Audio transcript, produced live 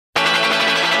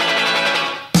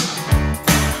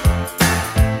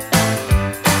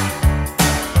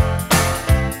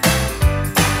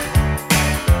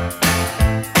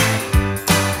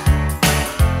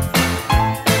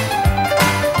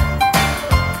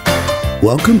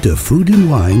Welcome to Food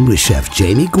and Wine with Chef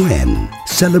Jamie Gwen.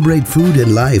 Celebrate food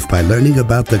and life by learning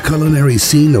about the culinary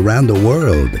scene around the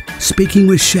world. Speaking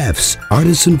with chefs,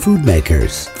 artisan food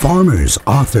makers, farmers,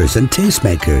 authors, and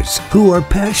tastemakers who are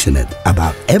passionate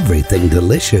about everything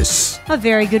delicious. A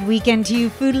very good weekend to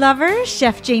you, food lovers.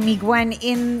 Chef Jamie Gwen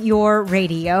in your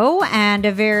radio, and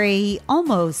a very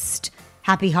almost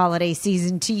happy holiday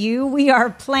season to you. We are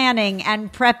planning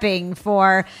and prepping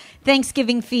for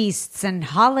Thanksgiving feasts and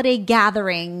holiday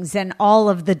gatherings and all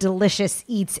of the delicious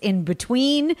eats in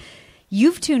between.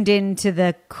 You've tuned in to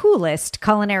the coolest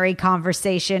culinary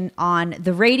conversation on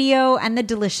the radio, and the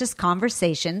delicious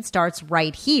conversation starts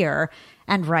right here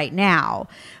and right now.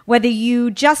 Whether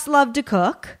you just love to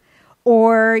cook,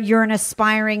 or you're an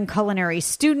aspiring culinary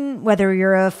student, whether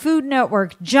you're a Food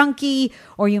Network junkie,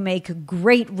 or you make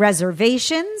great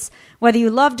reservations, whether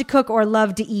you love to cook or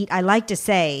love to eat, I like to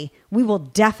say we will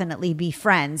definitely be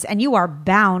friends, and you are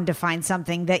bound to find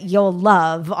something that you'll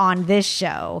love on this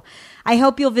show. I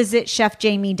hope you'll visit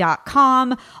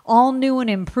chefjamie.com, all new and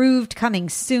improved, coming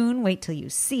soon. Wait till you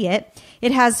see it.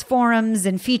 It has forums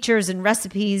and features and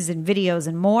recipes and videos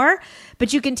and more,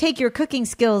 but you can take your cooking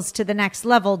skills to the next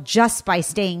level just by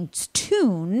staying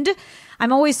tuned.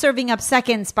 I'm always serving up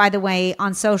seconds, by the way,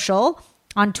 on social,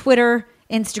 on Twitter,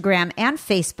 Instagram, and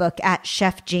Facebook at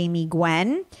Chef Jamie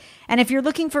Gwen. And if you're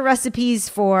looking for recipes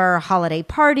for a holiday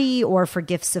party or for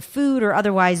gifts of food or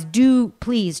otherwise, do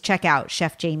please check out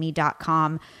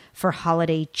chefjamie.com for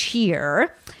holiday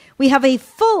cheer. We have a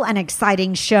full and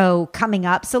exciting show coming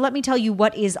up, so let me tell you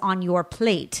what is on your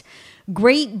plate.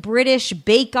 Great British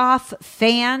Bake Off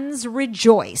fans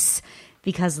rejoice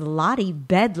because Lottie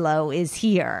Bedlow is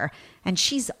here, and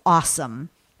she's awesome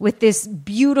with this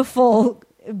beautiful,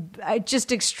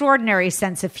 just extraordinary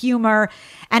sense of humor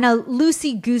and a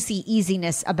loosey-goosey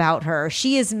easiness about her.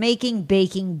 She is making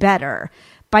baking better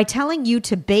by telling you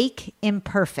to bake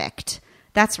imperfect.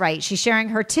 That's right. She's sharing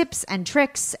her tips and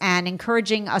tricks and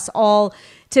encouraging us all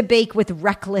to bake with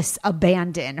reckless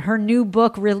abandon. Her new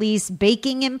book release,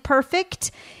 Baking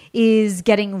Imperfect, is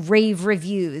getting rave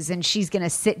reviews, and she's going to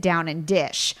sit down and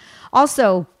dish.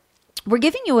 Also, we're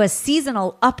giving you a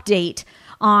seasonal update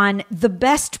on the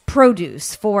best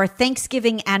produce for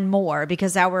Thanksgiving and more,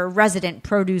 because our resident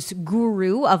produce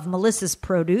guru of Melissa's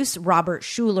Produce, Robert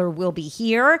Schuler, will be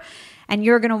here, and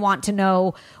you're going to want to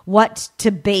know what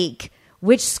to bake,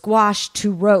 which squash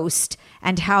to roast,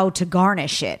 and how to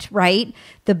garnish it, right?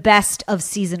 The best of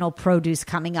seasonal produce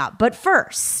coming up. But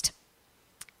first,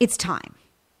 it's time.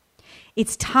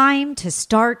 It's time to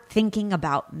start thinking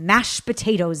about mashed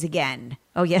potatoes again.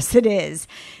 Oh, yes, it is.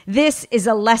 This is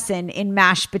a lesson in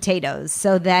mashed potatoes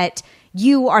so that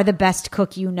you are the best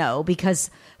cook you know,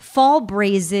 because fall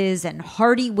braises and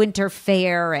hearty winter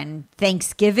fare and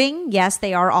Thanksgiving, yes,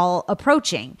 they are all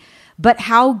approaching. But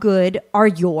how good are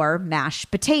your mashed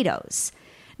potatoes?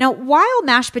 Now, while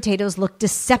mashed potatoes look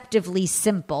deceptively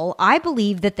simple, I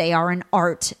believe that they are an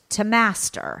art to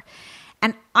master.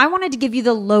 And I wanted to give you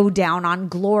the lowdown on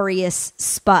glorious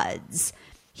spuds.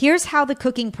 Here's how the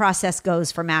cooking process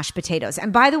goes for mashed potatoes.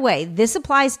 And by the way, this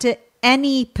applies to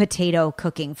any potato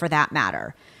cooking for that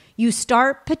matter. You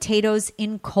start potatoes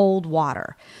in cold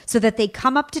water so that they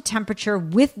come up to temperature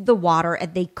with the water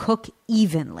and they cook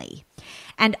evenly.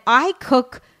 And I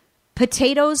cook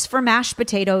potatoes for mashed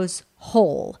potatoes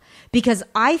whole because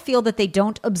I feel that they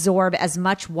don't absorb as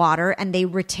much water and they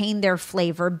retain their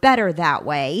flavor better that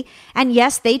way. And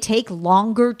yes, they take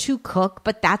longer to cook,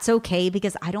 but that's okay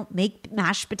because I don't make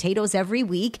mashed potatoes every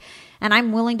week, and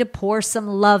I'm willing to pour some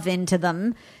love into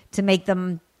them to make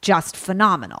them just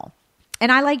phenomenal.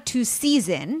 And I like to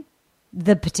season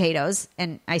the potatoes,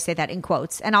 and I say that in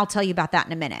quotes, and I'll tell you about that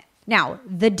in a minute. Now,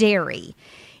 the dairy.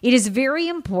 It is very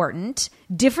important,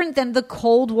 different than the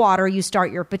cold water you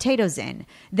start your potatoes in,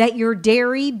 that your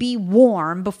dairy be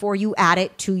warm before you add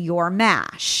it to your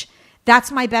mash.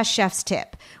 That's my best chef's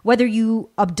tip. Whether you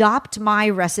adopt my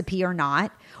recipe or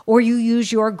not, or you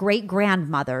use your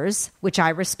great-grandmother's, which I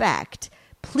respect,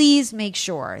 please make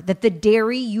sure that the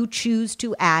dairy you choose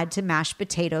to add to mashed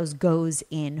potatoes goes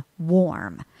in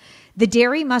warm. The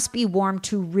dairy must be warm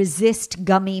to resist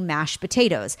gummy mashed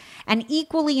potatoes. And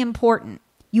equally important,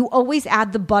 you always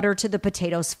add the butter to the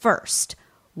potatoes first.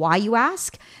 Why, you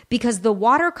ask? Because the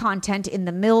water content in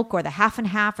the milk or the half and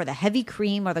half or the heavy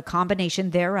cream or the combination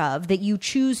thereof that you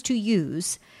choose to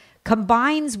use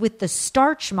combines with the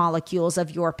starch molecules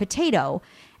of your potato,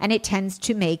 and it tends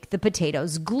to make the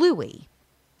potatoes gluey.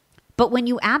 But when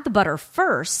you add the butter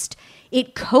first,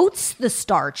 it coats the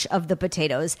starch of the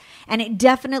potatoes, and it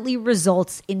definitely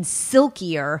results in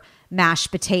silkier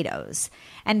mashed potatoes.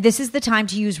 And this is the time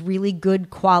to use really good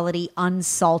quality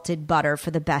unsalted butter for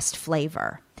the best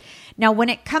flavor. Now, when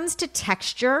it comes to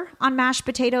texture on mashed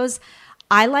potatoes,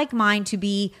 I like mine to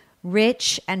be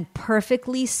rich and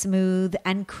perfectly smooth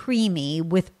and creamy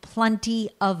with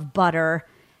plenty of butter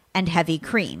and heavy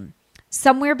cream.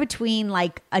 Somewhere between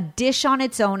like a dish on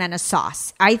its own and a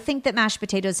sauce. I think that mashed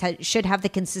potatoes should have the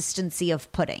consistency of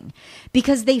pudding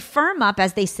because they firm up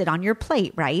as they sit on your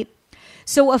plate, right?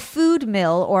 So a food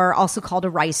mill, or also called a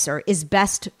ricer, is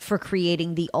best for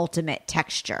creating the ultimate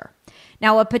texture.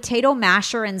 Now, a potato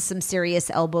masher and some serious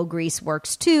elbow grease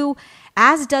works too,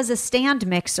 as does a stand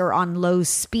mixer on low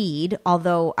speed,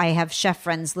 although I have chef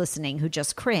friends listening who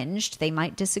just cringed. They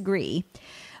might disagree.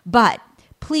 But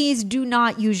please do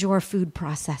not use your food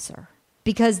processor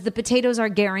because the potatoes are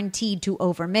guaranteed to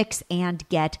overmix and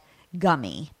get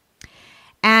gummy.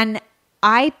 And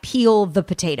I peel the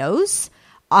potatoes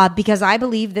because I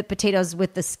believe that potatoes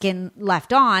with the skin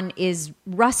left on is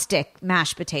rustic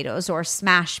mashed potatoes or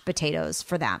smashed potatoes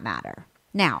for that matter.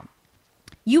 Now,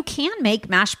 you can make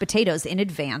mashed potatoes in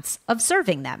advance of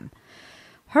serving them.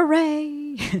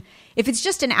 Hooray! If it's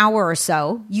just an hour or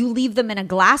so, you leave them in a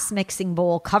glass mixing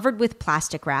bowl covered with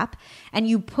plastic wrap, and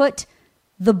you put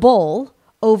the bowl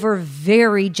over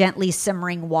very gently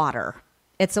simmering water.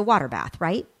 It's a water bath,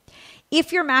 right?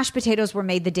 If your mashed potatoes were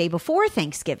made the day before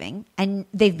Thanksgiving and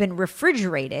they've been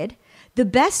refrigerated, the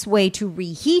best way to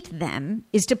reheat them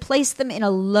is to place them in a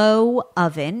low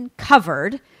oven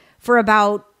covered for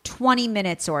about 20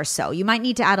 minutes or so. You might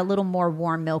need to add a little more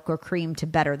warm milk or cream to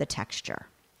better the texture.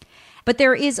 But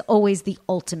there is always the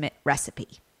ultimate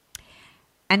recipe.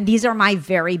 And these are my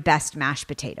very best mashed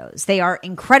potatoes. They are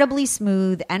incredibly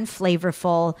smooth and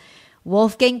flavorful.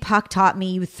 Wolfgang Puck taught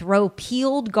me you throw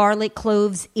peeled garlic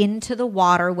cloves into the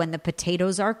water when the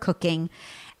potatoes are cooking,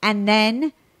 and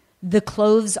then the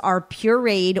cloves are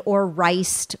pureed or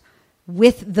riced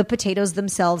with the potatoes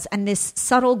themselves, and this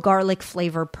subtle garlic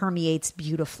flavor permeates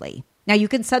beautifully. Now, you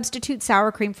can substitute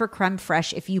sour cream for creme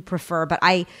fraiche if you prefer, but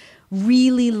I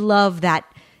really love that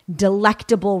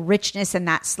delectable richness and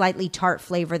that slightly tart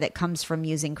flavor that comes from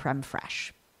using creme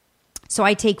fraiche. So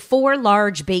I take 4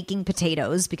 large baking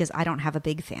potatoes because I don't have a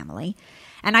big family,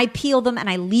 and I peel them and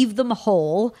I leave them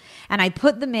whole, and I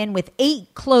put them in with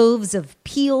 8 cloves of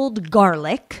peeled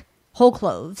garlic, whole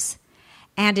cloves,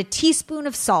 and a teaspoon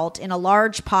of salt in a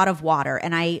large pot of water,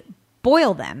 and I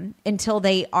boil them until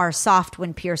they are soft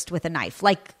when pierced with a knife,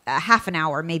 like a half an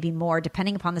hour, maybe more,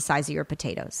 depending upon the size of your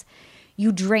potatoes.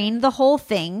 You drain the whole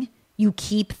thing, you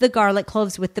keep the garlic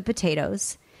cloves with the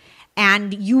potatoes,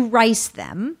 and you rice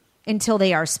them until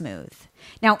they are smooth.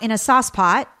 Now, in a sauce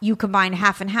pot, you combine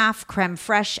half and half creme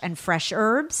fraiche and fresh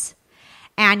herbs,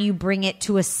 and you bring it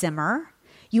to a simmer.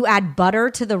 You add butter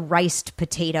to the riced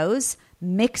potatoes,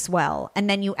 mix well, and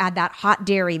then you add that hot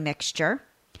dairy mixture.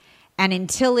 And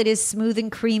until it is smooth and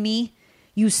creamy,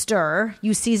 you stir.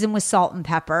 You season with salt and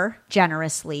pepper,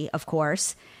 generously, of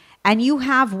course. And you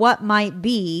have what might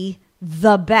be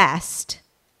the best,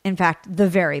 in fact, the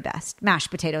very best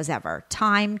mashed potatoes ever.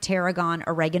 Thyme, tarragon,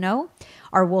 oregano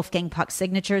are Wolfgang Puck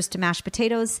signatures to mashed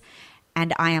potatoes.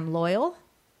 And I am loyal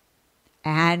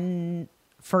and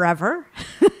forever.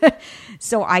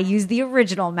 So I use the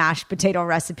original mashed potato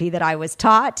recipe that I was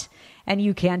taught. And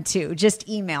you can too. Just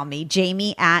email me,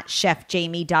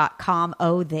 jamie@chefjamie.com.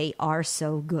 Oh, they are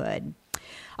so good.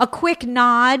 A quick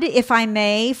nod, if I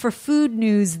may, for food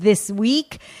news this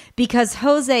week, because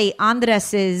Jose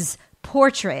Andres's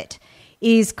portrait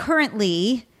is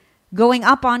currently going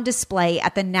up on display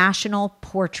at the National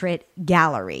Portrait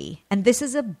Gallery. And this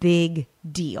is a big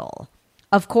deal.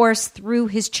 Of course, through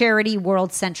his charity,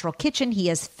 World Central Kitchen, he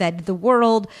has fed the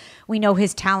world. We know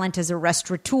his talent as a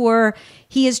restaurateur.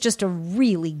 He is just a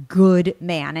really good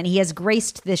man, and he has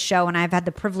graced this show, and I've had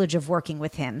the privilege of working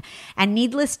with him. And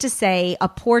needless to say, a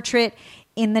portrait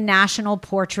in the National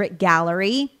Portrait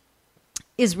Gallery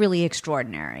is really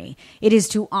extraordinary. It is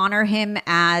to honor him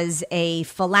as a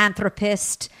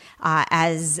philanthropist,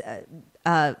 as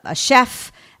a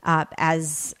chef,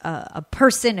 as a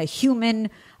person, a human,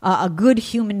 a good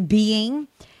human being.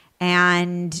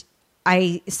 And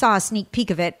I saw a sneak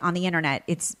peek of it on the internet.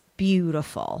 It's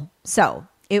beautiful. So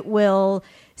it will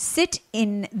sit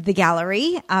in the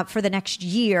gallery for the next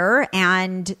year,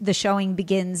 and the showing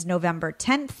begins November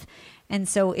 10th. And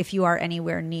so if you are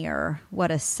anywhere near,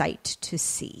 what a sight to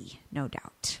see, no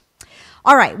doubt.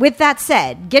 All right, with that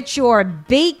said, get your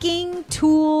baking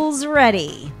tools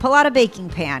ready. Pull out a baking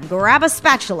pan, grab a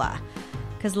spatula,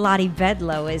 because Lottie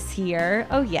Bedlow is here.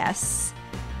 Oh, yes.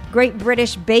 Great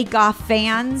British Bake Off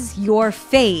fans, your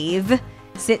fave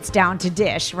sits down to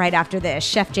dish right after this.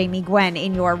 Chef Jamie Gwen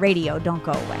in your radio. Don't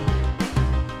go away.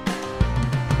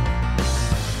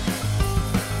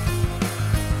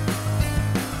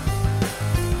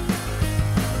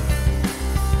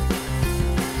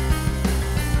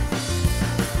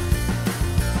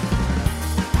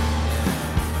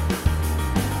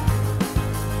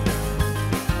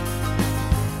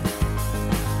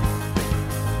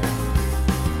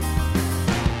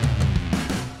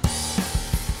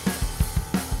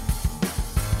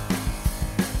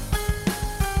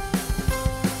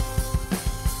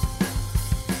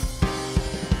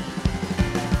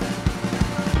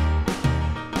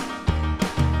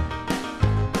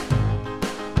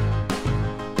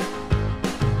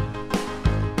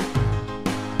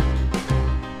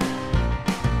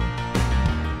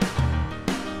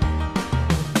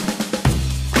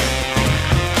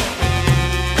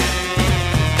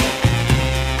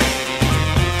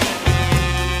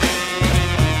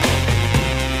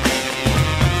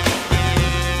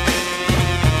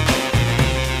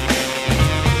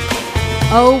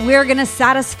 Oh, we're going to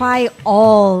satisfy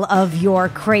all of your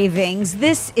cravings.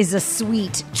 This is a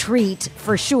sweet treat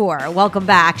for sure. Welcome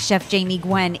back, Chef Jamie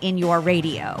Gwen in your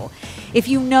radio. If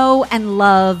you know and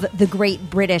love the Great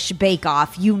British Bake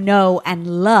Off, you know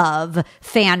and love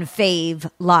fan fave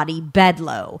Lottie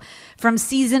Bedlow. From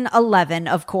season 11,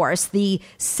 of course, the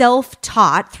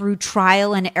self-taught through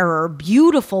trial and error,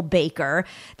 beautiful baker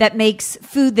that makes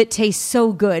food that tastes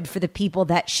so good for the people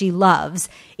that she loves,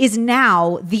 is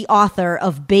now the author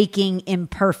of Baking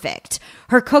Imperfect.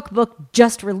 Her cookbook,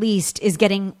 just released, is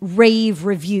getting rave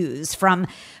reviews from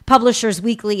Publishers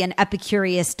Weekly and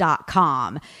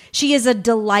Epicurious.com. She is a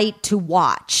delight to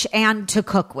watch and to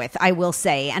cook with, I will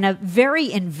say, and a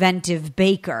very inventive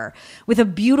baker with a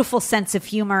beautiful sense of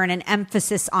humor and an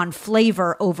emphasis on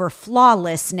flavor over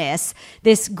flawlessness.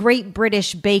 This Great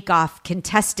British Bake Off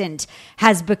contestant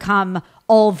has become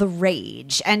all the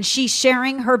rage, and she's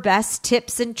sharing her best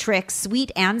tips and tricks,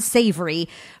 sweet and savory,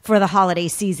 for the holiday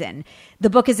season. The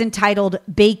book is entitled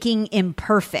Baking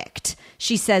Imperfect.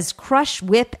 She says, crush,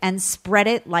 whip, and spread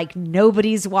it like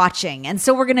nobody's watching. And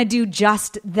so we're going to do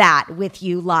just that with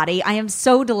you, Lottie. I am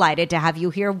so delighted to have you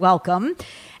here. Welcome.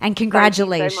 And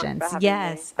congratulations. Thank you so much for having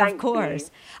me. Yes, of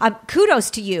course.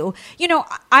 Kudos to you. You know,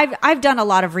 I've done a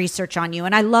lot of research on you,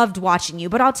 and I loved watching you.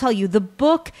 But I'll tell you, the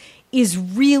book is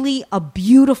really a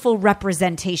beautiful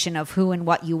representation of who and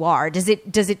what you are. Does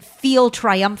it feel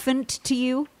triumphant to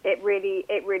you? It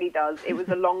really does. It was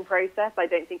a long process. I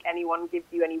don't think anyone gives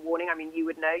you any warning. I mean, you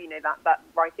would know, that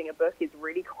writing a book is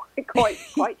really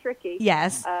quite tricky.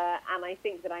 Yes. And I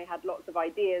think that I had lots of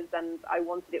ideas, and I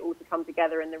wanted it all to come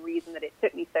together. And the reason that it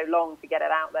took me so long to get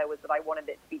it out there was that I wanted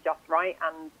it to be just right.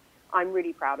 And I'm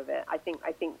really proud of it. I think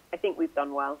we've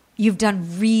done well. You've done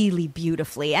really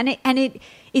beautifully, and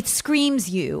it screams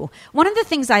you. One of the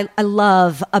things I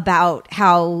love about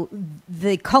how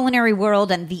the culinary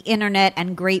world and the internet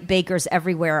and great bakers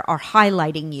everywhere are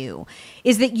highlighting you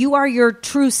is that you are your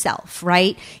true self,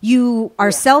 right? You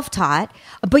are self-taught,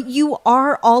 but you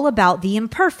are all about the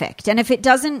imperfect. And if it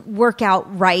doesn't work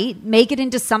out right, make it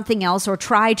into something else or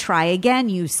try again,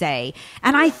 you say.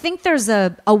 And I think there's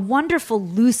a wonderful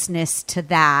looseness to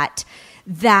that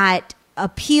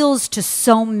appeals to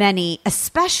so many,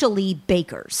 especially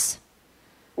bakers.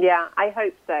 Yeah, I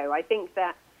hope so. I think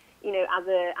that,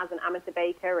 as an amateur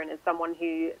baker and as someone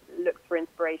who looks for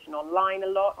inspiration online a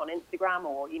lot, on Instagram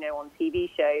or, on TV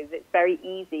shows, it's very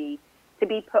easy to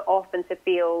be put off and to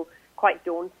feel quite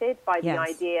daunted by the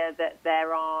idea that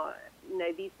there are,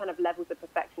 these kind of levels of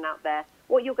perfection out there.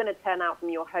 What you're going to turn out from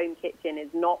your home kitchen is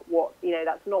not what,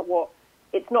 that's not what,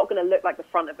 it's not going to look like the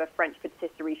front of a French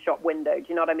patisserie shop window. Do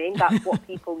you know what I mean? That's what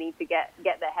people need to get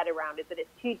their head around, is that it's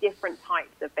two different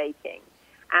types of baking.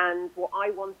 And what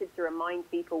I wanted to remind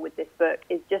people with this book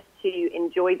is just to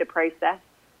enjoy the process.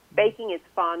 Baking is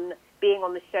fun. Being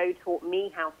on the show taught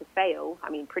me how to fail. I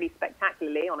mean, pretty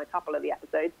spectacularly on a couple of the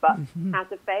episodes, but how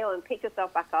to fail and pick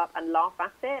yourself back up and laugh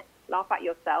at it, laugh at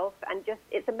yourself. And just,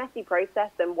 it's a messy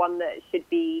process, and one that should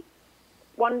be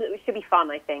fun,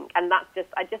 I think. And that's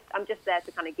I'm just there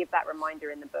to kind of give that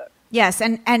reminder in the book. Yes.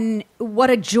 And what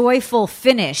a joyful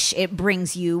finish it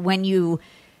brings you when you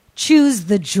choose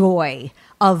the joy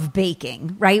of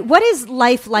baking, right? What is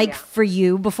life like for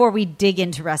you, before we dig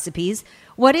into recipes?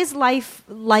 What is life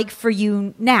like for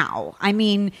you now? I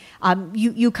mean,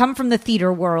 you come from the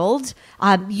theater world.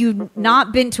 You've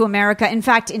not been to America. In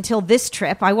fact, until this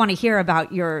trip, I want to hear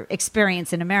about your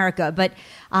experience in America. But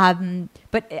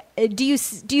do you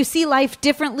see life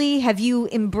differently? Have you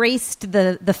embraced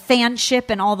the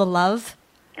fanship and all the love?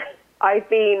 I've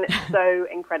been so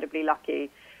incredibly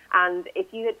lucky. And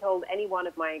if you had told any one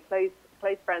of my close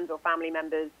friends or family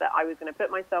members that I was going to put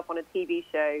myself on a TV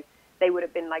show, they would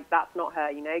have been like, that's not her,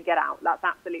 get out. That's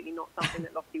absolutely not something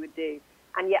that Lottie would do.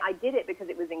 And yet I did it because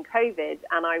it was in COVID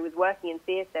and I was working in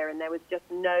theatre and there was just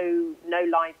no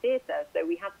live theatre. So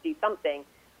we had to do something.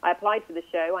 I applied for the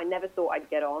show. I never thought I'd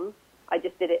get on. I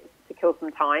just did it to kill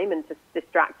some time and to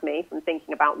distract me from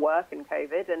thinking about work and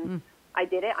COVID. And I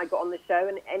did it. I got on the show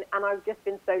and I've just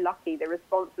been so lucky. The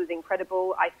response was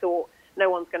incredible. I thought no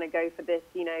one's going to go for this,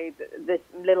 this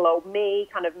little old me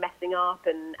kind of messing up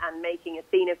and making a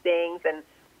scene of things. And,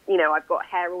 I've got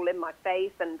hair all in my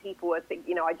face and people were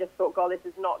thinking, I just thought, God, this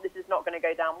is not going to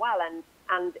go down well.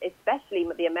 And especially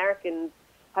the Americans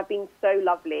have been so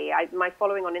lovely. My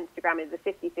following on Instagram is a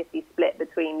 50-50 split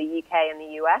between the UK and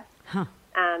the US. Huh.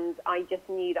 And I just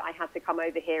knew that I had to come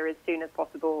over here as soon as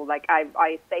possible. Like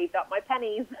I saved up my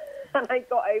pennies and I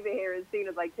got over here as soon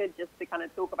as I could just to kind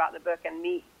of talk about the book and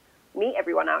meet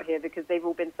everyone out here because they've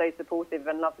all been so supportive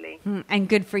and lovely. And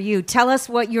good for you. Tell us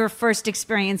what your first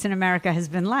experience in America has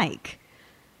been like.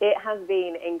 It has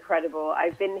been incredible.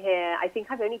 I've been here, I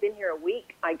think I've only been here a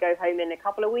week. I go home in a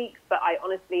couple of weeks, but I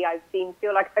honestly,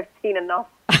 feel like I've seen enough,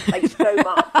 so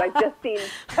much. I've just seen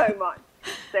so much.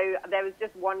 So there was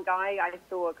just one guy I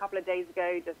saw a couple of days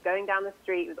ago just going down the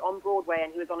street. He was on Broadway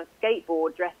and he was on a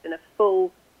skateboard dressed in a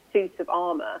full suit of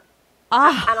armor.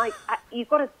 And you've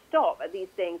got to stop at these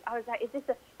things. I was like,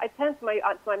 I turned to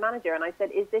my manager and I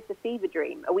said, is this a fever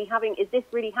dream? Is this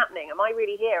really happening? Am I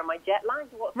really here? Am I jet lagged?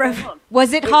 What's going on?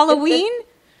 Was it Halloween?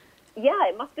 Yeah,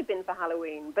 it must have been for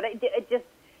Halloween. But it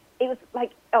was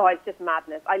like, it's just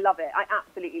madness. I love it. I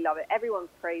absolutely love it.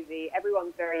 Everyone's crazy.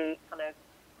 Everyone's very kind of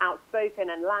outspoken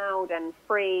and loud and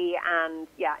free. And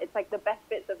yeah, it's like the best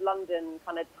bits of London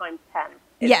kind of times 10.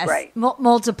 It's great.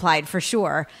 Multiplied for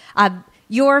sure.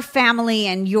 Your family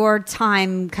and your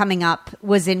time coming up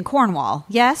was in Cornwall,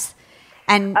 yes?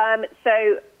 And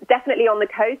so definitely on the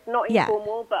coast, not in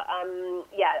Cornwall, but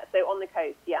so on the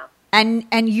coast, yeah.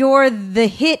 And you're the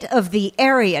hit of the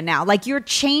area now. Like you're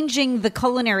changing the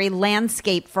culinary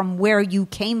landscape from where you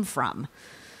came from.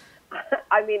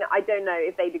 I mean, I don't know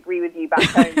if they'd agree with you back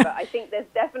home, but I think there's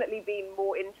definitely been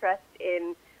more interest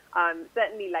in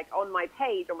certainly like on my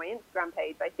page, on my Instagram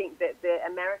page, I think that the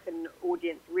American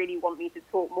audience really want me to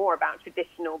talk more about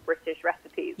traditional British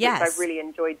recipes, which I've really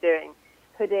enjoyed doing.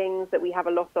 Puddings that we have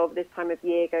a lot of this time of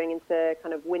year going into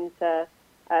kind of winter.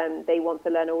 They want to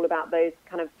learn all about those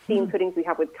kind of steamed puddings we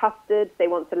have with custard. They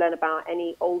want to learn about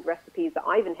any old recipes that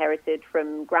I've inherited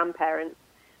from grandparents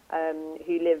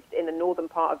who lived in the northern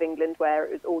part of England where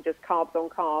it was all just carbs on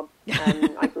carbs.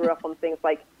 I grew up on things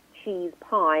like cheese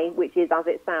pie, which is as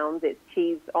it sounds, it's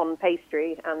cheese on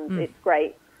pastry, and it's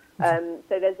great. So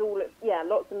there's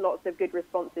lots and lots of good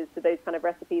responses to those kind of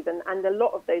recipes, and a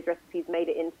lot of those recipes made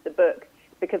it into the book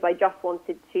because I just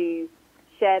wanted to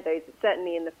share those,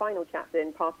 certainly in the final chapter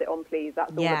in Pass It On Please.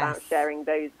 That's all about sharing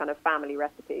those kind of family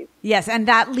recipes. Yes, and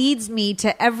that leads me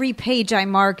to every page I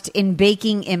marked in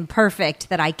Baking Imperfect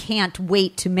that I can't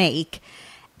wait to make.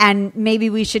 And maybe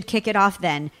we should kick it off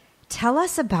then. Tell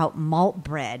us about malt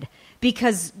bread,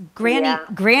 because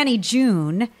Granny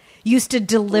June used to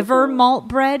deliver malt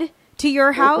bread to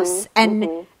your house,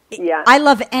 and I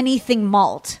love anything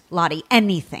malt, Lottie,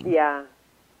 anything. Yeah,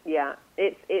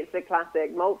 it's a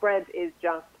classic. Malt bread is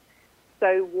just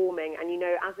so warming, and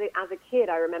as a kid,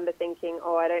 I remember thinking,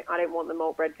 I don't want the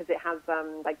malt bread because it has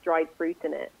like dried fruit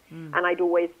in it, and I'd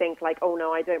always think like, oh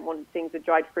no, I don't want things with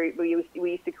dried fruit. We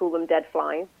used to call them dead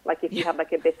flies. Like if you had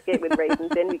like a biscuit with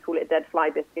raisins in, we call it a dead fly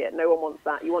biscuit. No one wants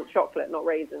that. You want chocolate, not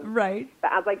raisins. Right.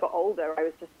 But as I got older, I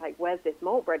was just like, where's this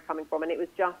malt bread coming from? And it was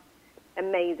just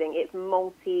amazing. It's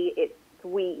malty. It's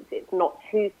sweet. It's not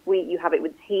too sweet. You have it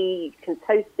with tea. You can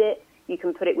toast it. You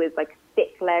can put it with like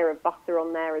thick layer of butter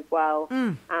on there as well.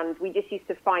 And we just used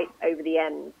to fight over the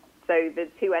ends. So the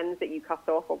two ends that you cut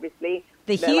off, obviously.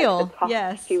 The heel, like the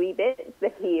tough, chewy bits,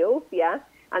 the heels,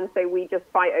 And so we just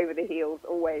fight over the heels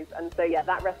always. And so,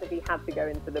 that recipe had to go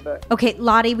into the book. Okay,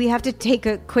 Lottie, we have to take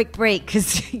a quick break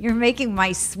because you're making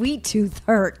my sweet tooth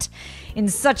hurt in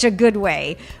such a good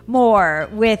way. More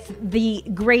with the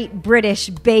Great British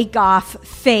Bake Off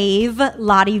fave,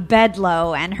 Lottie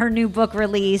Bedlow, and her new book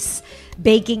release,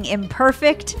 Baking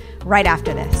Imperfect, right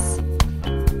after this.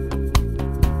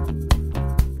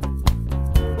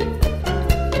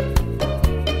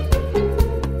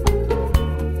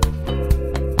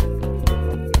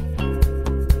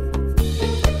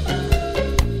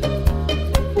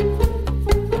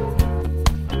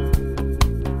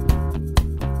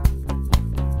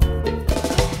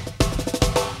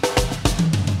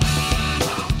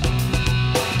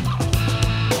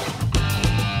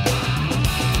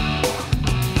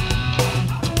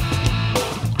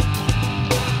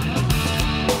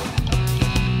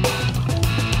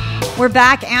 We're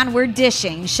back and we're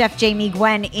dishing. Chef Jamie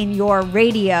Gwen in your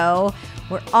radio.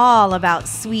 We're all about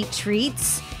sweet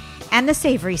treats and the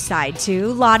savory side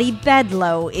too. Lottie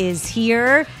Bedlow is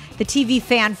here, the TV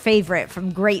fan favorite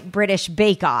from Great British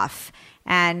Bake Off.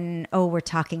 And we're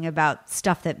talking about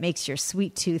stuff that makes your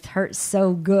sweet tooth hurt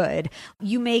so good.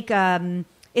 You make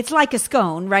it's like a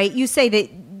scone, right? You say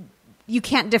that you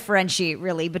can't differentiate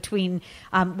really between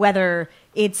whether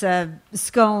it's a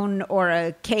scone or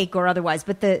a cake or otherwise,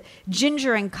 but the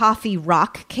ginger and coffee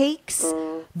rock cakes,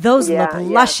 those look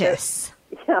luscious.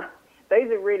 Yeah, those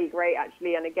are really great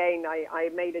actually. And again, I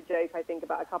made a joke, I think,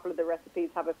 about a couple of the recipes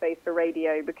have a face for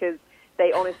radio because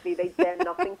they're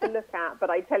nothing to look at, but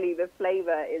I tell you, the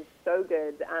flavor is so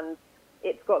good. And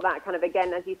it's got that kind of,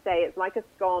 again, as you say, it's like a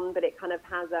scone, but it kind of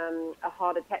has a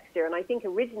harder texture. And I think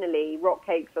originally rock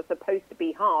cakes are supposed to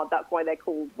be hard. That's why they're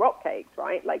called rock cakes,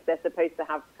 right? Like they're supposed to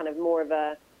have kind of more of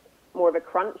a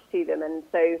crunch to them. And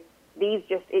so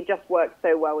it just works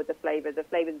so well with the flavors. The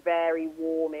flavors very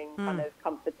warming, kind of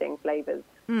comforting flavors.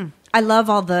 I love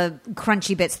all the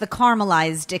crunchy bits. The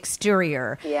caramelized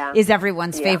exterior is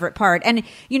everyone's favorite part. And,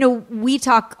 we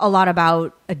talk a lot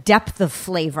about a depth of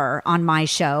flavor on my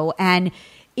show. And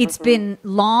it's been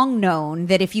long known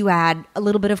that if you add a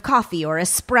little bit of coffee or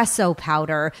espresso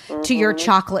powder to your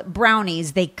chocolate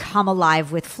brownies, they come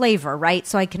alive with flavor, right?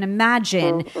 So I can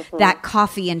imagine that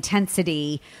coffee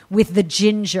intensity with the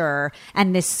ginger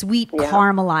and this sweet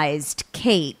caramelized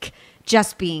cake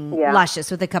just being luscious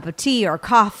with a cup of tea or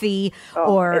coffee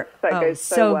goes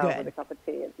so well good with a cup of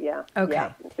tea. Yeah. Okay.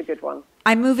 Yeah, it's a good one.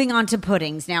 I'm moving on to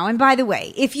puddings now. And by the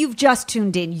way, if you've just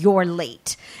tuned in, you're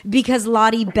late because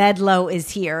Lottie Bedlow is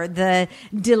here, the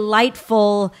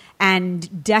delightful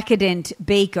and decadent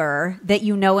baker that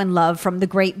you know and love from the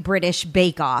Great British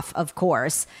Bake Off, of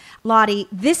course. Lottie,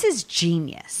 this is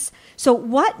genius. So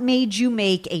what made you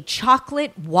make a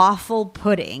chocolate waffle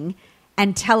pudding?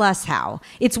 And tell us how.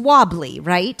 It's wobbly,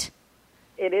 right?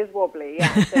 It is wobbly,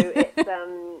 yeah. So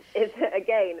it's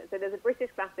again. So there's a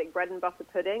British classic bread and butter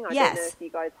pudding. I don't know if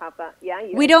you guys have that. Yeah,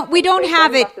 we don't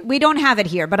have it. We don't have it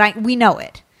here, but we know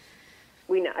it.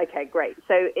 We know. Okay, great.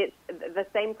 So it's the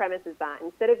same premise as that.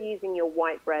 Instead of using your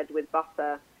white bread with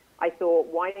butter, I thought,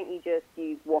 why don't you just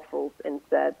use waffles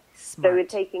instead? Smart. So we're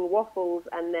taking waffles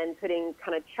and then putting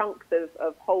kind of chunks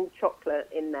of whole chocolate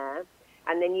in there,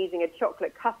 and then using a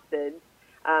chocolate custard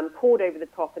poured over the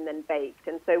top and then baked.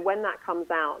 And so when that comes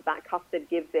out, that custard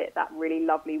gives it that really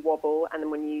lovely wobble. And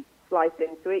then when you slice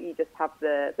into it, you just have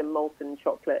the molten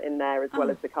chocolate in there as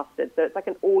well as the custard. So it's like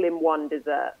an all-in-one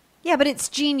dessert. Yeah, but it's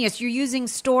genius. You're using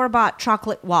store-bought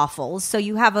chocolate waffles, so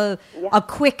you have a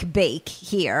quick bake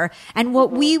here. And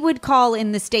what we would call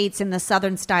in the States, in the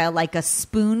Southern style, like a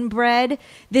spoon bread,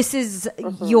 this is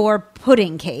your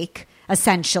pudding cake,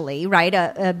 essentially, right?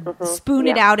 Spoon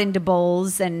it out into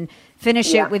bowls and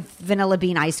finish it with vanilla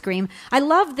bean ice cream. I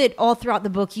love that all throughout the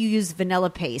book you use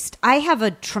vanilla paste. I have a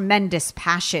tremendous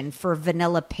passion for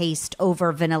vanilla paste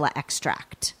over vanilla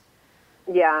extract.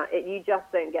 Yeah, you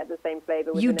just don't get the same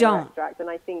flavor with vanilla extract. And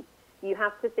I think you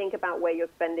have to think about where you're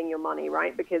spending your money,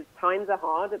 right? Because times are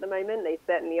hard at the moment. They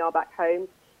certainly are back home.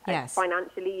 Yes.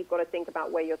 Financially, you've got to think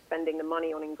about where you're spending the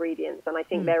money on ingredients. And I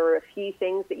think there are a few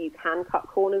things that you can cut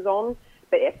corners on.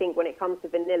 But I think when it comes to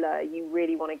vanilla, you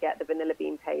really want to get the vanilla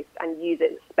bean paste and use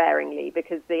it sparingly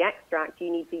because the extract,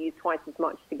 you need to use twice as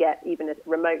much to get even a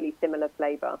remotely similar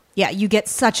flavor. Yeah, you get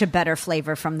such a better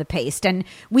flavor from the paste. And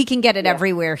we can get it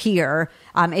everywhere here.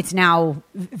 It's now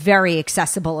very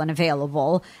accessible and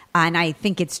available. And I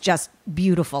think it's just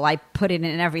beautiful. I put it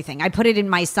in everything. I put it in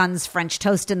my son's French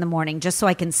toast in the morning just so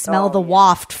I can smell the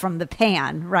waft from the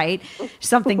pan, right?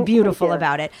 Something beautiful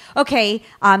about it. Okay,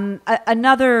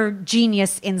 another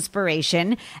genius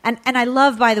inspiration. And I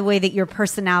love, by the way, that your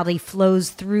personality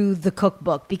flows through the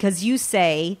cookbook because you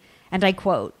say, and I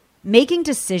quote, making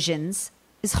decisions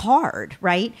is hard,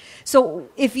 right? So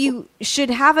if you should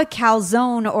have a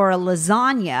calzone or a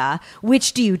lasagna,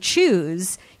 which do you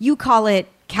choose? You call it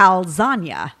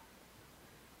calzagna.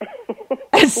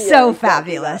 So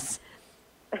fabulous.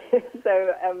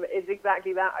 So it's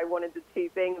exactly that. I wanted the two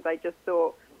things. I just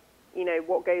thought,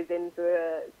 what goes into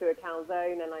a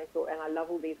calzone, and I thought, and I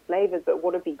love all these flavors, but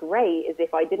what would be great is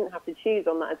if I didn't have to choose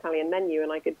on that Italian menu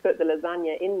and I could put the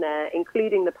lasagna in there,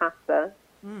 including the pasta.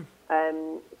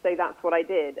 So that's what I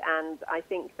did, and I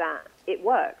think that it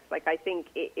works. Like, I think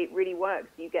it really works.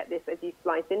 You get this, as you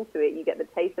slice into it, you get the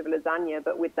taste of lasagna,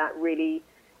 but with that really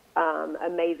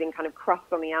amazing kind of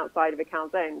crust on the outside of a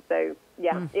calzone. So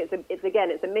yeah, it's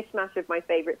a mishmash of my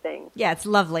favorite things. Yeah, it's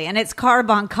lovely. And it's carb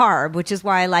on carb, which is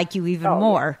why I like you even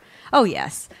more. Yeah. Oh,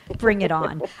 yes. Bring it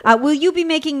on. Will you be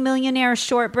making millionaire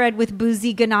shortbread with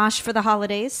boozy ganache for the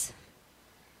holidays?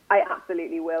 I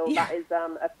absolutely will. Yeah. That is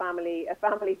a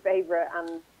family favorite,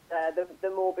 and the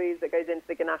more booze that goes into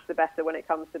the ganache, the better when it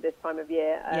comes to this time of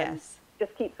year. Yes.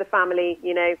 Just keeps the family,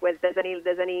 when there's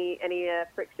any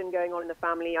friction going on in the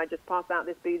family, I just pass out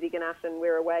this boozy ganache and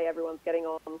we're away, everyone's getting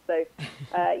on. So,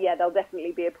 there'll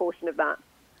definitely be a portion of that.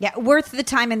 Yeah, worth the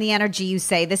time and the energy, you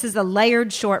say. This is a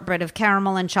layered shortbread of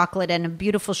caramel and chocolate and a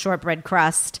beautiful shortbread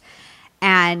crust.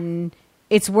 And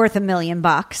it's worth $1 million,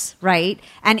 right?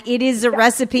 And it is a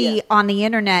recipe on the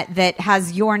internet that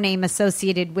has your name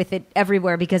associated with it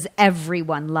everywhere because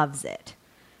everyone loves it.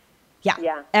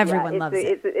 Yeah, everyone loves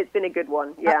it. It's been a good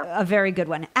one, yeah. A very good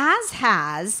one. As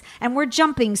has, and we're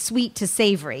jumping sweet to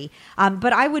savory,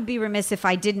 but I would be remiss if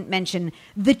I didn't mention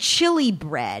the chili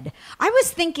bread. I was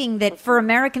thinking that for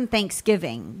American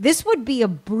Thanksgiving, this would be a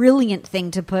brilliant thing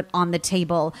to put on the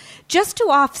table just to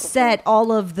offset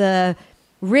all of the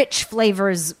rich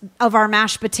flavors of our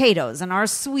mashed potatoes and our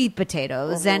sweet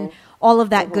potatoes and all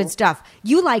of that good stuff.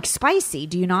 You like spicy,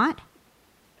 do you not?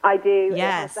 I do. Yes. It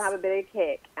has to have a bit of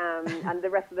kick, and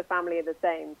the rest of the family are the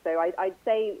same. So I'd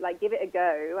say, give it a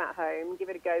go at home,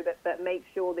 but make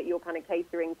sure that you're kind of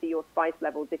catering to your spice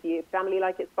levels. If your family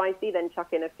like it spicy, then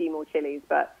chuck in a few more chilies.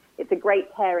 But it's a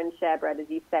great pair and share bread, as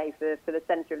you say, for the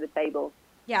center of the table.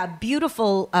 Yeah,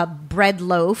 beautiful bread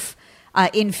loaf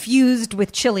infused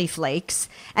with chili flakes.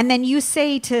 And then you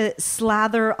say to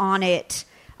slather on it,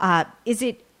 is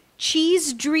it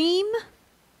Cheese Dream?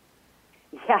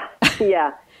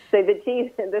 Yeah. So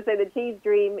the cheese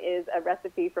dream is a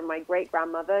recipe from my great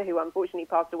grandmother, who unfortunately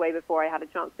passed away before I had a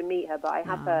chance to meet her. But I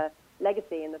have her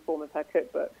legacy in the form of her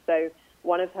cookbook. So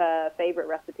one of her favorite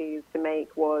recipes to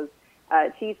make was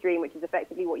cheese dream, which is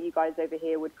effectively what you guys over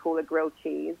here would call a grilled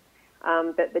cheese.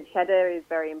 But the cheddar is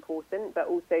very important. But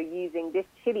also using this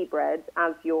chili bread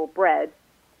as your bread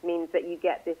means that you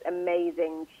get this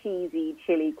amazing cheesy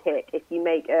chili kick. If you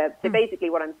make so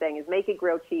basically what I'm saying is make a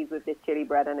grilled cheese with this chili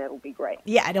bread and it'll be great.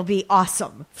 Yeah, it'll be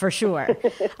awesome for sure.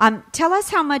 Tell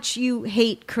us how much you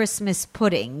hate Christmas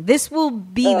pudding. This will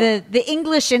be the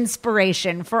English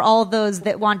inspiration for all those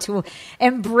that want to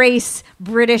embrace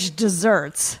British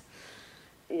desserts.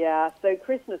 Yeah, so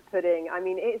Christmas pudding, I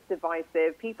mean, it's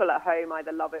divisive. People at home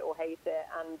either love it or hate it,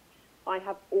 and I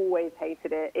have always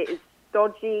hated it. It is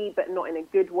dodgy, but not in a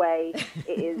good way.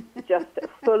 It is just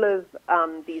full of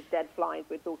these dead flies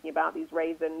we're talking about, these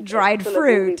raisins. Dried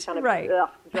fruit, right.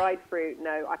 Dried fruit.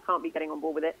 No, I can't be getting on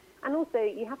board with it. And also,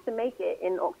 you have to make it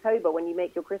in October when you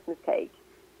make your Christmas cake.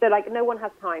 So, no one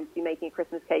has time to be making a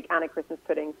Christmas cake and a Christmas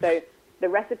pudding. So the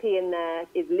recipe in there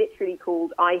is literally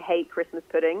called I Hate Christmas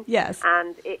Pudding. Yes.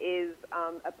 And it is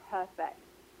a perfect,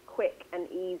 quick and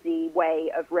easy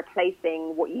way of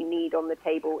replacing what you need on the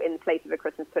table in place of a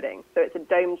Christmas pudding. So it's a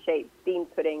dome-shaped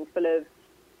steamed pudding full of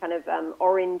kind of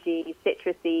orangey,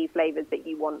 citrusy flavors that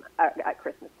you want at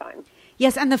Christmas time.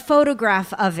 Yes, and the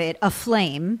photograph of it,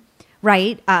 aflame,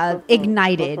 right,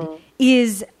 ignited,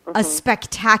 is a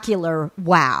spectacular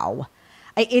wow.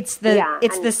 It's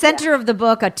the center of the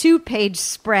book, a 2-page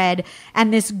spread,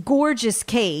 and this gorgeous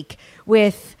cake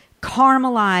with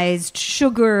caramelized,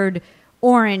 sugared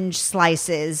orange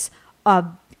slices,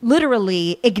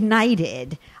 literally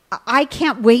ignited. I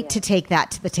can't wait to take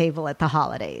that to the table at the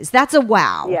holidays. That's a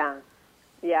wow.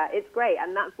 Yeah, it's great.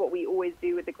 And that's what we always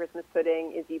do with the Christmas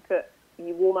pudding is you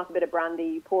warm up a bit of brandy,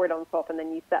 you pour it on top, and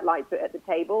then you set light to it at the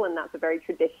table. And that's a very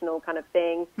traditional kind of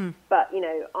thing. But,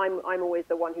 I'm always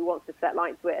the one who wants to set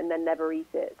light to it and then never eat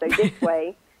it. So this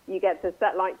way, you get to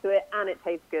set light to it and it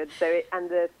tastes good. And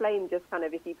the flame just kind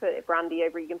of, if you put brandy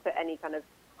over, you can put any kind of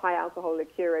high alcohol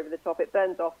liqueur over the top. It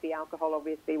burns off the alcohol,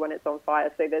 obviously, when it's on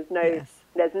fire. So there's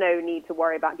no need to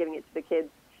worry about giving it to the kids.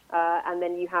 And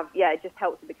then you have, it just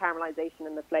helps with the caramelization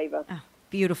and the flavor. Oh,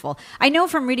 beautiful. I know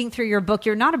from reading through your book,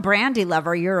 you're not a brandy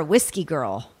lover. You're a whiskey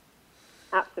girl.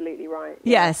 Absolutely right.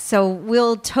 Yes. So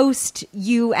we'll toast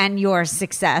you and your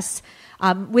success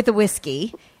with a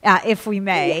whiskey, if we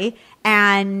may,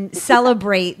 and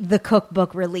celebrate the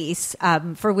cookbook release,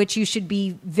 for which you should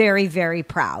be very, very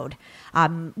proud.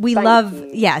 We love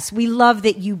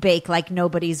that you bake like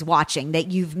nobody's watching,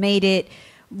 that you've made it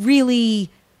really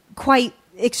quite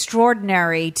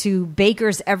extraordinary to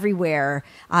bakers everywhere,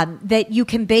 that you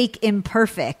can bake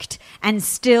imperfect and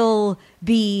still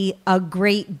be a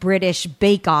great British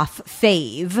bake-off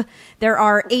fave. There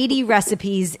are 80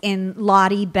 recipes in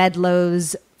Lottie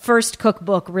Bedlow's first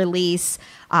cookbook release,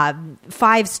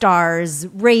 5 stars,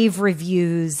 rave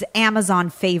reviews, Amazon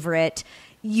favorite.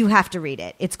 You have to read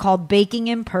it. It's called Baking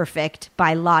Imperfect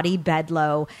by Lottie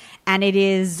Bedlow, and it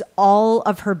is all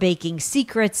of her baking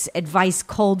secrets, advice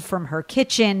culled from her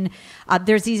kitchen.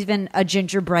 There's even a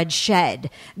gingerbread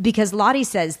shed, because Lottie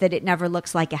says that it never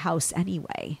looks like a house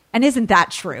anyway. And isn't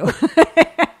that true?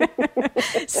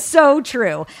 So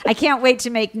true. I can't wait to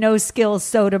make no-skill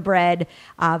soda bread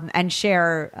and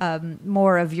share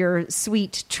more of your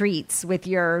sweet treats with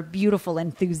your beautiful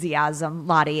enthusiasm,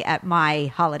 Lottie, at my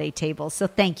holiday table. So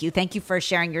thank you. Thank you for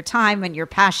sharing your time and your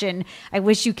passion. I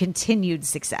wish you continued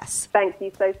success. Thank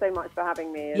you so much for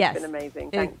having me. It's been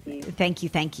amazing. Thank you.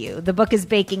 Thank you. The book is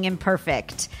Baking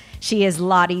Imperfect. She is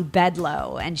Lottie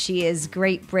Bedlow, and she is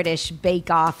Great British Bake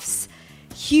Off's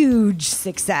huge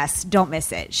success. Don't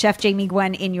miss it. Chef Jamie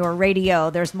Gwen in your radio.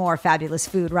 There's more fabulous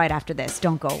food right after this.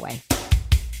 Don't go away.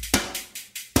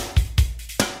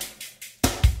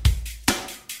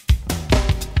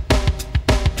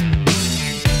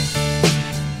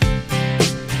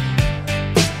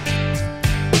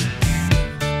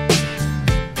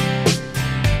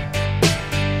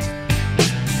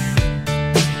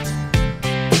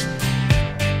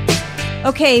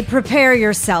 Okay, prepare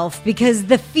yourself, because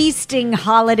the feasting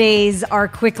holidays are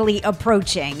quickly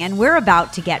approaching and we're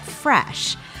about to get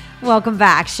fresh. Welcome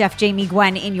back, Chef Jamie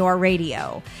Gwen in your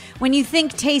radio. When you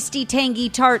think tasty, tangy,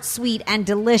 tart, sweet, and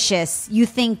delicious, you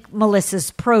think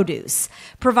Melissa's Produce,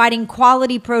 providing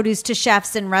quality produce to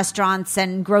chefs in restaurants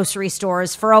and grocery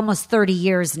stores for almost 30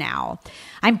 years now.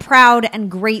 I'm proud and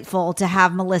grateful to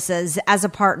have Melissa's as a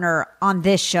partner on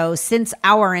this show since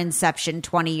our inception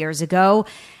 20 years ago,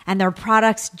 and their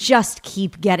products just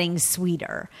keep getting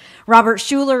sweeter. Robert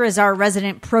Schuler is our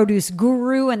resident produce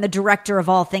guru and the director of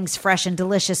all things fresh and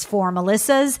delicious for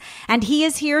Melissa's, and he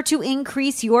is here to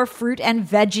increase your fruit and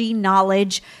veggie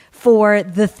knowledge for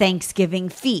the Thanksgiving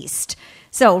feast.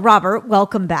 So, Robert,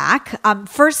 welcome back.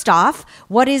 First off,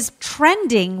 what is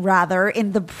trending,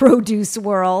 in the produce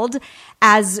world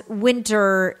as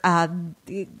winter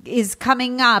is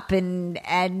coming up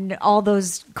and all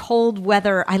those cold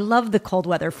weather? I love the cold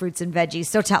weather fruits and veggies,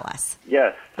 so tell us.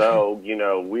 Yes, so,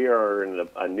 we are in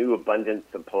a new abundant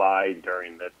supply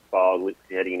during this fall,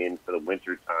 heading into the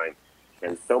winter time,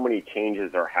 and so many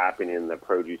changes are happening in the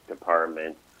produce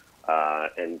department.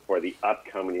 And for the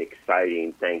upcoming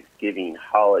exciting Thanksgiving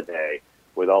holiday,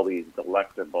 with all these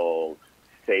delectable,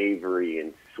 savory,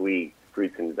 and sweet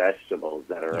fruits and vegetables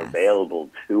that are available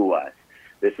to us,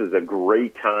 this is a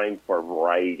great time for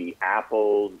variety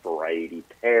apples, variety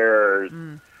pears,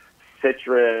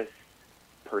 citrus,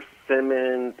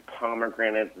 persimmons,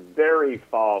 pomegranates, very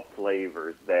fall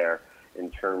flavors there in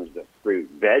terms of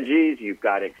fruit. Veggies, you've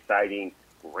got exciting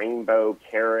rainbow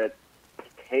carrots,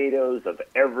 potatoes of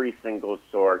every single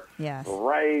sort,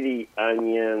 variety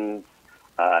onions,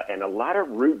 and a lot of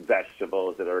root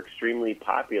vegetables that are extremely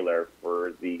popular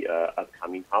for the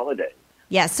upcoming holidays.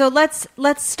 Yeah, so let's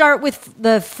start with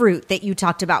the fruit that you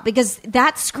talked about, because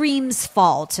that screams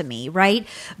fall to me, right?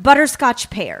 Butterscotch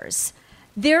pears.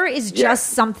 There is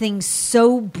just something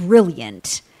so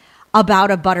brilliant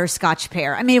about a butterscotch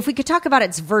pear. I mean, if we could talk about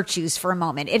its virtues for a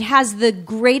moment, it has the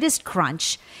greatest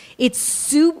crunch. It's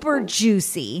super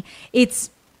juicy. It's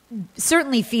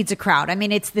certainly feeds a crowd. I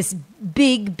mean, it's this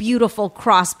big, beautiful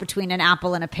cross between an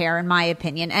apple and a pear, in my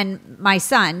opinion. And my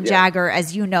son, Jagger,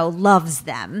 as you know, loves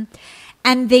them.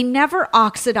 And they never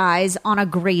oxidize on a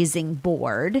grazing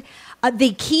board.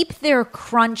 They keep their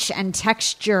crunch and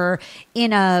texture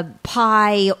in a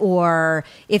pie, or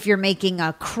if you're making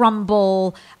a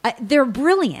crumble. They're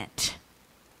brilliant.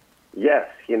 Yes.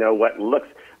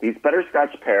 These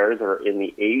butterscotch pears are in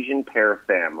the Asian pear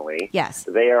family. Yes.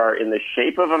 They are in the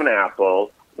shape of an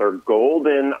apple. They're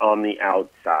golden on the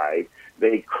outside.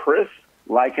 They crisp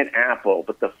like an apple,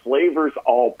 but the flavor's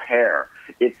all pear.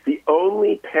 It's the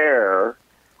only pear,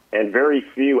 and very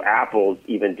few apples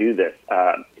even do this.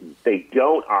 They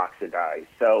don't oxidize.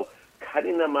 So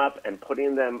cutting them up and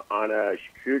putting them on a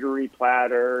charcuterie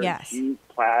platter, cheese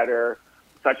platter,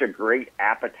 such a great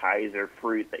appetizer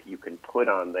fruit that you can put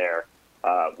on there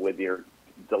with your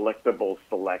delectable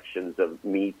selections of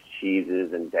meats,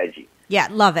 cheeses, and veggies. Yeah,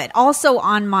 love it. Also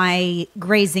on my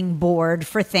grazing board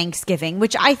for Thanksgiving,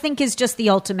 which I think is just the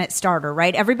ultimate starter,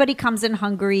 right? Everybody comes in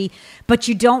hungry, but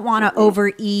you don't want to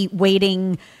overeat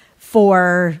waiting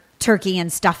for turkey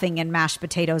and stuffing and mashed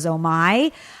potatoes. Oh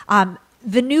my.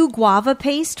 The new guava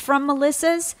paste from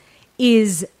Melissa's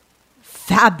is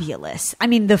fabulous. I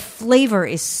mean, the flavor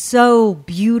is so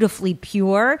beautifully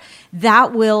pure.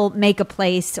 That will make a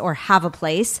place or have a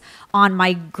place on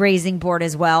my grazing board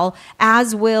as well,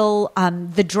 as will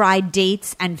the dried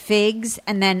dates and figs,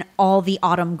 and then all the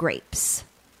autumn grapes.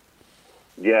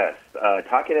 Yes.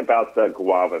 Talking about the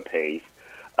guava paste,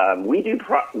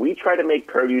 we try to make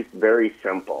produce very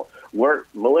simple.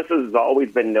 Melissa's has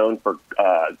always been known for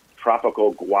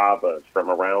tropical guavas from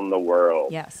around the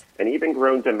world. Yes. And even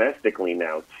grown domestically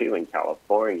now, too, in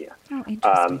California. Oh,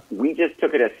 interesting. We just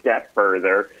took it a step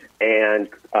further and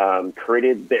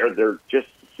created they're just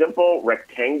simple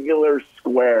rectangular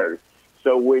squares.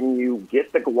 So when you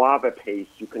get the guava paste,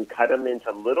 you can cut them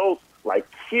into little, like,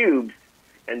 cubes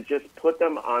and just put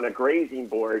them on a grazing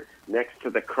board next to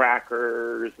the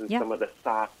crackers and some of the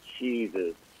soft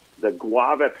cheeses. The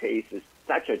guava paste is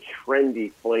such a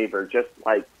trendy flavor, just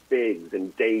like figs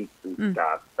and dates and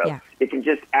stuff. So it can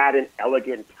just add an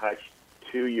elegant touch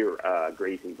to your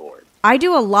grazing board. I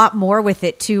do a lot more with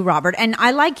it too, Robert. And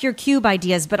I like your cube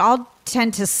ideas, but I'll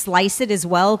tend to slice it as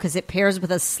well because it pairs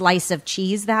with a slice of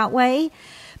cheese that way.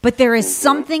 But there is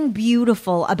something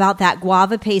beautiful about that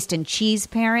guava paste and cheese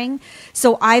pairing.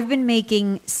 So I've been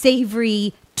making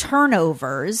savory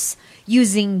turnovers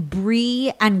using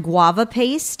brie and guava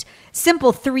paste.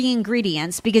 Simple 3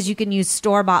 ingredients because you can use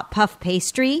store-bought puff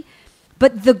pastry.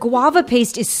 But the guava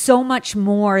paste is so much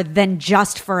more than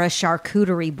just for a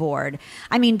charcuterie board.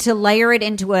 I mean, to layer it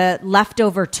into a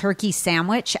leftover turkey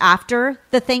sandwich after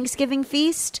the Thanksgiving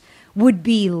feast would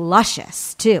be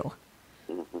luscious, too.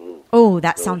 Oh,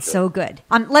 that sounds so good.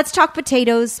 Let's talk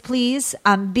potatoes, please,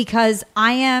 because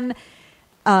I am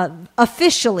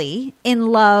officially in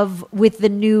love with the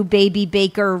new Baby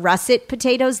Baker russet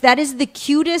potatoes. That is the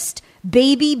cutest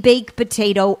baby baked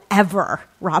potato ever,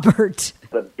 Robert.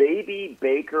 The Baby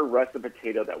Baker russet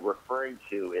potato that we're referring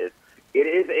to is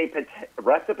a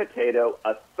russet potato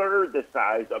a third the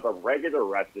size of a regular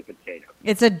russet potato.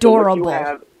 It's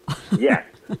adorable. Yes.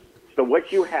 So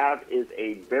what you have is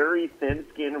a very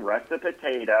thin-skinned russet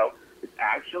potato. It's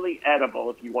actually edible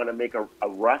if you want to make a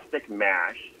rustic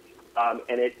mash. And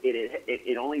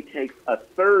it only takes a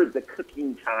third the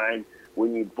cooking time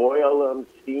when you boil them,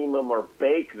 steam them, or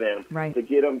bake them to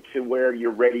get them to where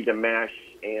you're ready to mash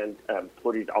and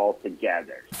put it all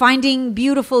together. Finding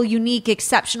beautiful, unique,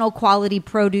 exceptional quality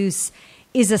produce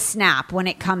is a snap when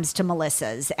it comes to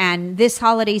Melissa's. And this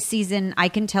holiday season, I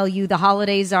can tell you the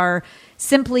holidays are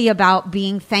simply about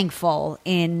being thankful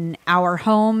in our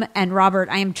home. And Robert,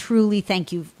 I am truly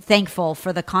thankful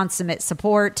for the consummate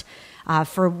support,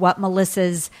 for what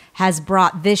Melissa's has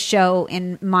brought this show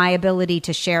in my ability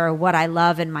to share what I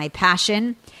love and my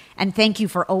passion. And thank you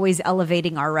for always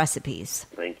elevating our recipes.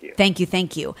 Thank you. Thank you.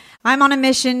 Thank you. I'm on a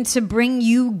mission to bring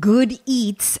you good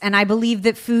eats, and I believe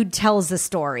that food tells a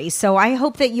story. So I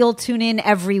hope that you'll tune in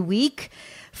every week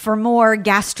for more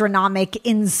gastronomic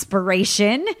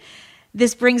inspiration.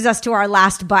 This brings us to our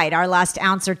last bite, our last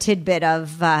ounce or tidbit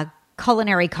of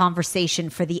culinary conversation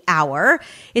for the hour.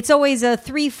 It's always a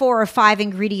 3, 4, or 5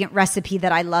 ingredient recipe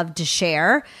that I love to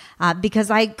share because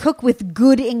I cook with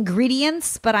good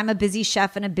ingredients, but I'm a busy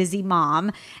chef and a busy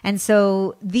mom. And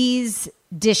so these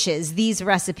dishes, these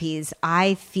recipes,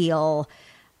 I feel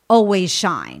always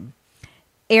shine.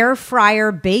 Air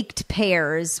fryer baked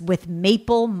pears with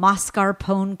maple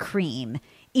mascarpone cream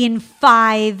in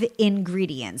 5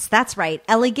 ingredients. That's right,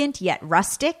 elegant yet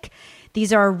rustic.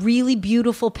 These are really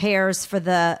beautiful pears for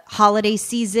the holiday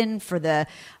season, for the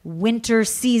winter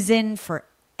season, for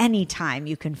any time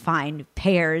you can find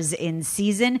pears in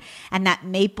season. And that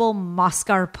maple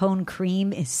mascarpone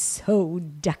cream is so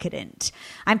decadent.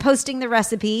 I'm posting the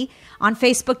recipe on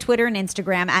Facebook, Twitter, and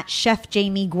Instagram at Chef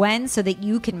Jamie Gwen so that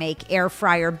you can make air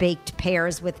fryer baked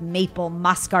pears with maple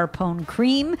mascarpone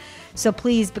cream. So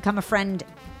please become a friend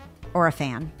or a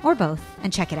fan, or both,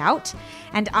 and check it out.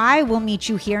 And I will meet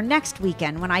you here next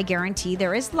weekend when I guarantee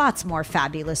there is lots more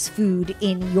fabulous food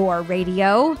in your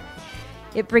radio.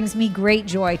 It brings me great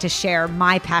joy to share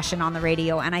my passion on the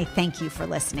radio, and I thank you for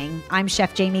listening. I'm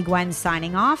Chef Jamie Gwen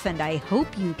signing off, and I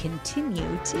hope you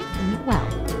continue to eat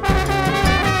well.